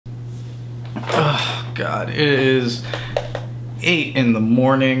Oh God, it is 8 in the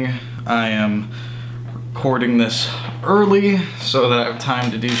morning. I am recording this early so that I have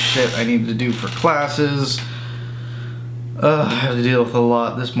time to do shit I need to do for classes. I had to deal with a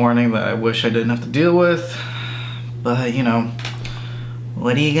lot this morning that I wish I didn't have to deal with, but you know,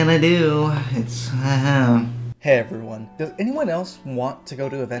 what are you gonna do? It's Hey everyone, does anyone else want to go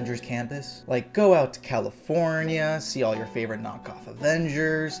to Avengers campus? Like, go out to California, see all your favorite knockoff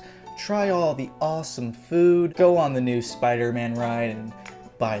Avengers, try all the awesome food, go on the new Spider-Man ride, and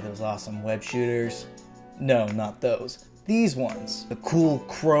buy those awesome web shooters? No, not those. These ones. The cool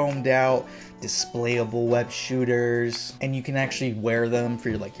chromed out, displayable web shooters, and you can actually wear them for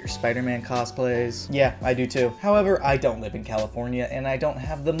your Spider-Man cosplays. Yeah, I do too. However, I don't live in California and I don't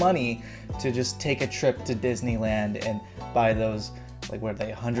have the money to just take a trip to Disneyland and buy those, what are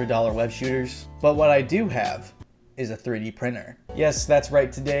they, $100 web shooters? But what I do have is a 3D printer. Yes, that's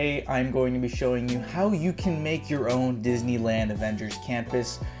right. Today I'm going to be showing you how you can make your own Disneyland Avengers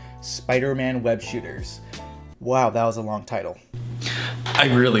campus Spider-Man web shooters. Wow, that was a long title. I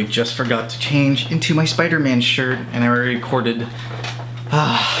really just forgot to change into my Spider-Man shirt, and I already recorded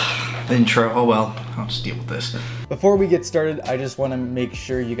the intro. Oh well, I'll just deal with this. Before we get started, I just want to make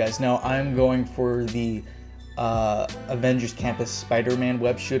sure you guys know I'm going for the Avengers Campus Spider-Man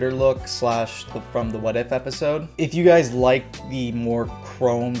web shooter look from the What If episode. If you guys like the more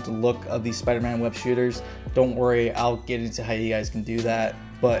chromed look of these Spider-Man web shooters, don't worry, I'll get into how you guys can do that.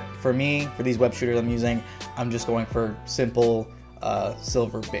 But for me, for these web shooters I'm using, I'm just going for simple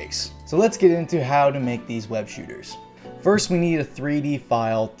silver base. So let's get into how to make these web shooters. First, we need a 3D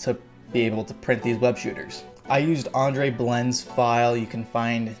file to be able to print these web shooters. I used Andrey Blend's file. You can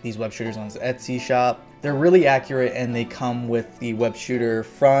find these web shooters on his Etsy shop. They're really accurate and they come with the web shooter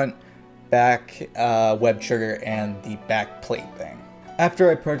front, back web trigger, and the back plate thing. After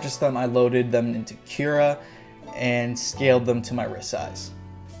I purchased them, I loaded them into Cura and scaled them to my wrist size.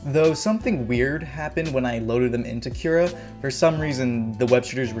 Though something weird happened when I loaded them into Cura. For some reason, the web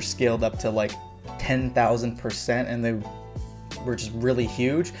shooters were scaled up to like 10,000% and they were just really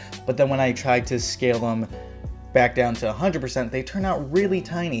huge. But then when I tried to scale them back down to 100%, they turn out really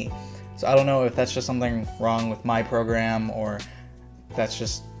tiny. So I don't know if that's just something wrong with my program or that's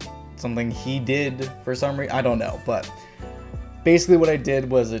just something he did for some reason. I don't know, but basically what I did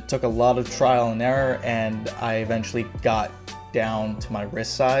was it took a lot of trial and error and I eventually got down to my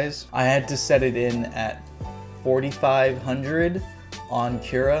wrist size. I had to set it in at 4,500 on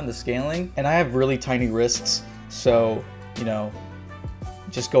Cura, the scaling, and I have really tiny wrists, so you know,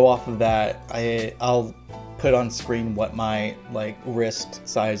 just go off of that. I'll put on screen what my wrist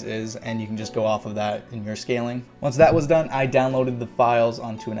size is, and you can just go off of that in your scaling. Once that was done, I downloaded the files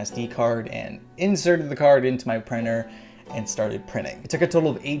onto an SD card and inserted the card into my printer and started printing. It took a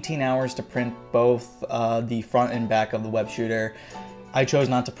total of 18 hours to print both the front and back of the web shooter. I chose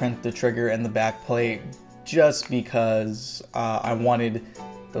not to print the trigger and the back plate just because I wanted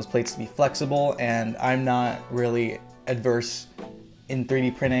those plates to be flexible, and I'm not really adverse in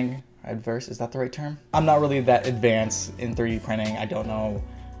 3D printing. Adverse, is that the right term? I'm not really that advanced in 3D printing. I don't know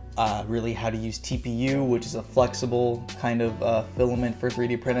really how to use TPU, which is a flexible kind of filament for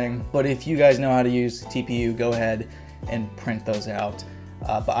 3D printing. But if you guys know how to use TPU, go ahead and print those out.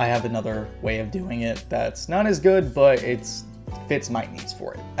 But I have another way of doing it that's not as good, but it fits my needs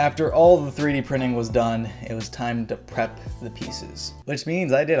for it. After all the 3D printing was done, it was time to prep the pieces, which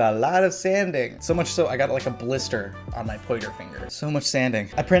means I did a lot of sanding. So much so I got like a blister on my pointer finger. So much sanding.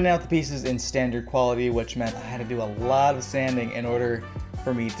 I printed out the pieces in standard quality, which meant I had to do a lot of sanding in order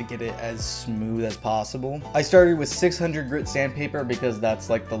for me to get it as smooth as possible. I started with 600 grit sandpaper because that's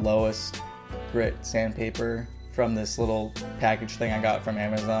like the lowest grit sandpaper from this little package thing I got from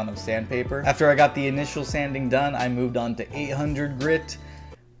Amazon of sandpaper. After I got the initial sanding done, I moved on to 800 grit,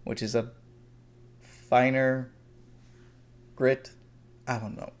 which is a finer grit. I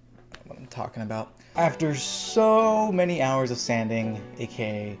don't know what I'm talking about. After so many hours of sanding,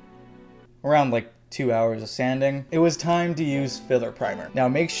 aka around 2 hours of sanding, it was time to use filler primer. Now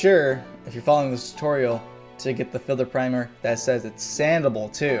make sure, if you're following this tutorial, to get the filler primer that says it's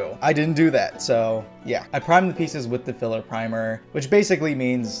sandable too. I didn't do that, so yeah. I primed the pieces with the filler primer, which basically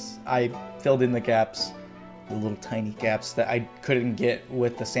means I filled in the gaps, the little tiny gaps that I couldn't get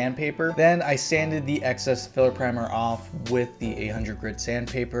with the sandpaper. Then I sanded the excess filler primer off with the 800 grit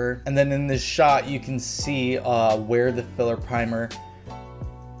sandpaper. And then in this shot, you can see where the filler primer,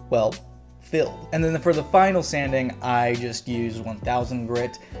 filled. And then for the final sanding, I just used 1000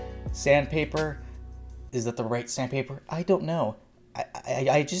 grit sandpaper. Is that the right sandpaper? I don't know.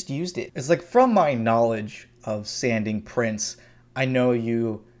 I just used it. It's from my knowledge of sanding prints, I know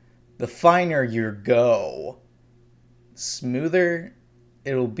you the finer your go, smoother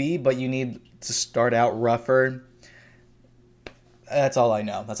it'll be, but you need to start out rougher. That's all I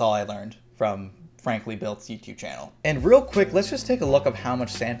know. That's all I learned from Frankly Built's YouTube channel. And real quick, let's just take a look of how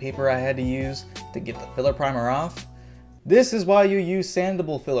much sandpaper I had to use to get the filler primer off. This is why you use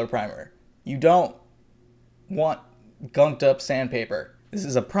sandable filler primer. You don't want gunked up sandpaper. This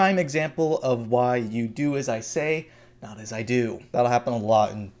is a prime example of why you do as I say, not as I do. That'll happen a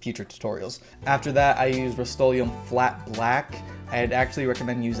lot in future tutorials. After that, I used Rust-Oleum Flat Black. I'd actually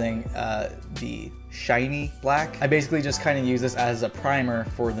recommend using the shiny black. I basically just kind of use this as a primer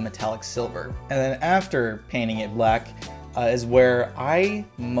for the metallic silver. And then after painting it black is where I,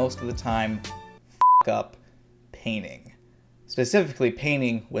 most of the time, f*** up painting. Specifically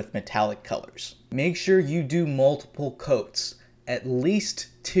painting with metallic colors. Make sure you do multiple coats. At least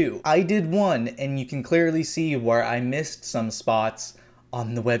 2. I did 1, and you can clearly see where I missed some spots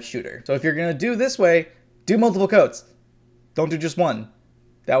on the web shooter. So if you're gonna do this way, do multiple coats. Don't do just 1.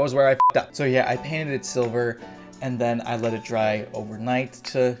 That was where I f***ed up. So yeah, I painted it silver, and then I let it dry overnight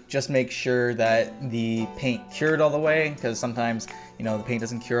to just make sure that the paint cured all the way, because sometimes, you know, the paint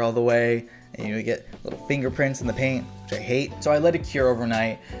doesn't cure all the way, and you get little fingerprints in the paint, which I hate. So I let it cure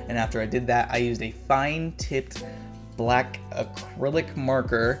overnight, and after I did that, I used a fine-tipped black acrylic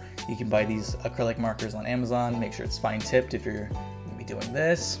marker. You can buy these acrylic markers on Amazon. Make sure it's fine tipped if you're gonna be doing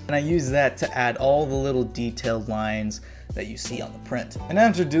this. And I use that to add all the little detailed lines that you see on the print. And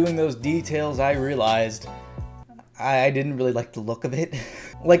after doing those details, I realized I didn't really like the look of it.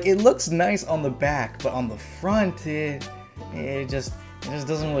 Like, it looks nice on the back, but on the front, it just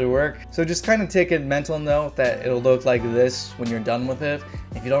doesn't really work. So just kind of take a mental note that it'll look like this when you're done with it.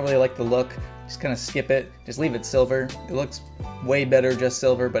 If you don't really like the look, just kind of skip it, just leave it silver. It looks way better just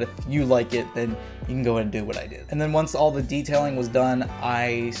silver, but if you like it, then you can go ahead and do what I did. And then once all the detailing was done,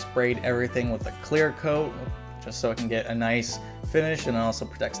 I sprayed everything with a clear coat, just so it can get a nice finish and it also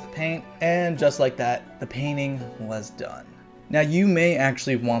protects the paint. And just like that, the painting was done. Now you may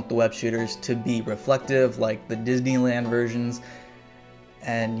actually want the web shooters to be reflective like the Disneyland versions,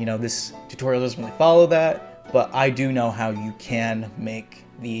 and you know, this tutorial doesn't really follow that, but I do know how you can make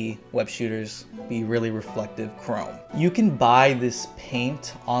the web shooters be really reflective chrome. You can buy this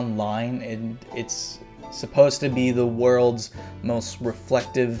paint online, and it's supposed to be the world's most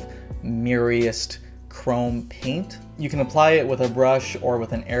reflective, mirroriest chrome paint. You can apply it with a brush or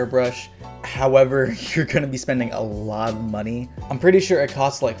with an airbrush. However, you're gonna be spending a lot of money. I'm pretty sure it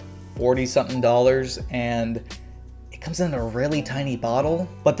costs like $40-something, and it comes in a really tiny bottle.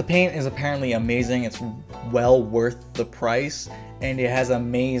 But the paint is apparently amazing. It's well worth the price. And it has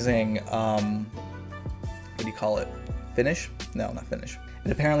amazing, what do you call it? Finish? No, not finish. It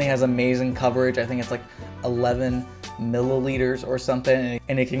apparently has amazing coverage. I think it's like 11 milliliters or something,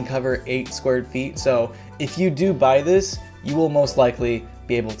 and it can cover 8 square feet. So if you do buy this, you will most likely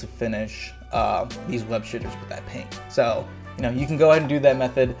be able to finish these web shooters with that paint. So, you know, you can go ahead and do that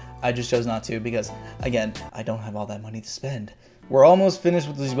method. I just chose not to because, again, I don't have all that money to spend. We're almost finished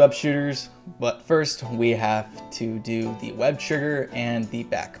with these web shooters, but first we have to do the web trigger and the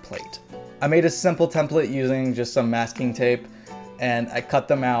back plate. I made a simple template using just some masking tape, and I cut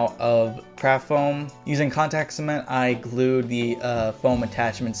them out of craft foam. Using contact cement, I glued the foam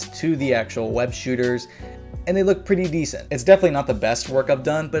attachments to the actual web shooters, and they look pretty decent. It's definitely not the best work I've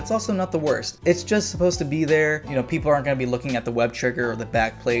done, but it's also not the worst. It's just supposed to be there. You know, people aren't gonna be looking at the web trigger or the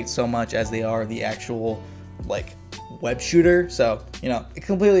back plate so much as they are the actual, like, web shooter. So, you know, it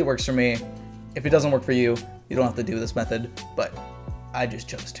completely works for me. If it doesn't work for you, you don't have to do this method, but I just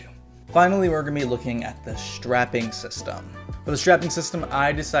chose to. Finally, we're gonna be looking at the strapping system. For the strapping system,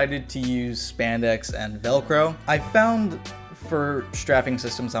 I decided to use spandex and Velcro. I found for strapping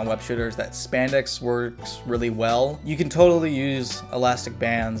systems on web shooters that spandex works really well. You can totally use elastic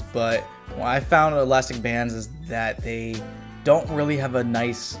bands, but what I found with elastic bands is that they don't really have a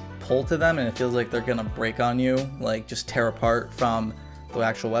nice pull to them, and it feels like they're gonna break on you, like just tear apart from the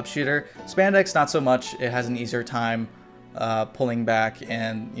actual web shooter. Spandex, not so much. It has an easier time pulling back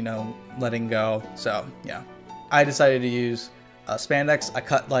and, you know, letting go. So yeah, I decided to use spandex. I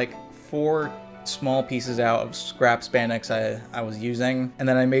cut like 4 small pieces out of scrap spandex I was using, and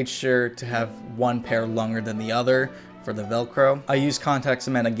then I made sure to have one pair longer than the other for the Velcro. I used contact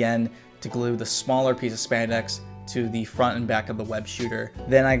cement again to glue the smaller piece of spandex to the front and back of the web shooter.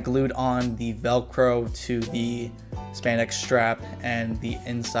 Then I glued on the Velcro to the spandex strap and the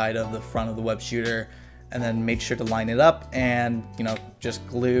inside of the front of the web shooter, and then made sure to line it up and, you know, just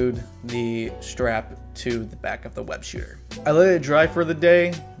glued the strap to the back of the web shooter. I let it dry for the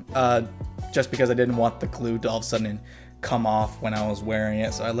day, just because I didn't want the glue to all of a sudden come off when I was wearing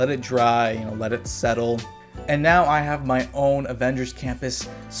it. So I let it dry, you know, let it settle. And now I have my own Avengers Campus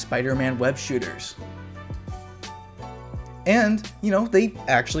Spider-Man web shooters. And, you know, they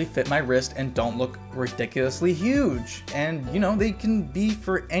actually fit my wrist and don't look ridiculously huge. And, you know, they can be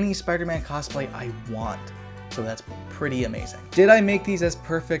for any Spider-Man cosplay I want. So that's pretty amazing. Did I make these as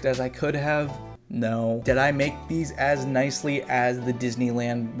perfect as I could have? No. Did I make these as nicely as the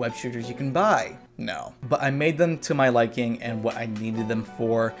Disneyland web shooters you can buy? No. But I made them to my liking and what I needed them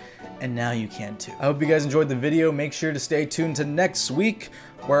for, and now you can too. I hope you guys enjoyed the video. Make sure to stay tuned to next week,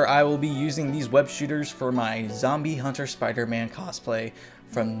 where I will be using these web shooters for my Zombie Hunter Spider-Man cosplay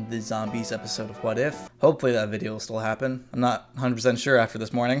from the Zombies episode of What If. Hopefully that video will still happen. I'm not 100% sure after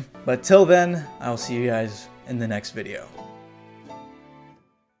this morning. But till then, I'll see you guys in the next video.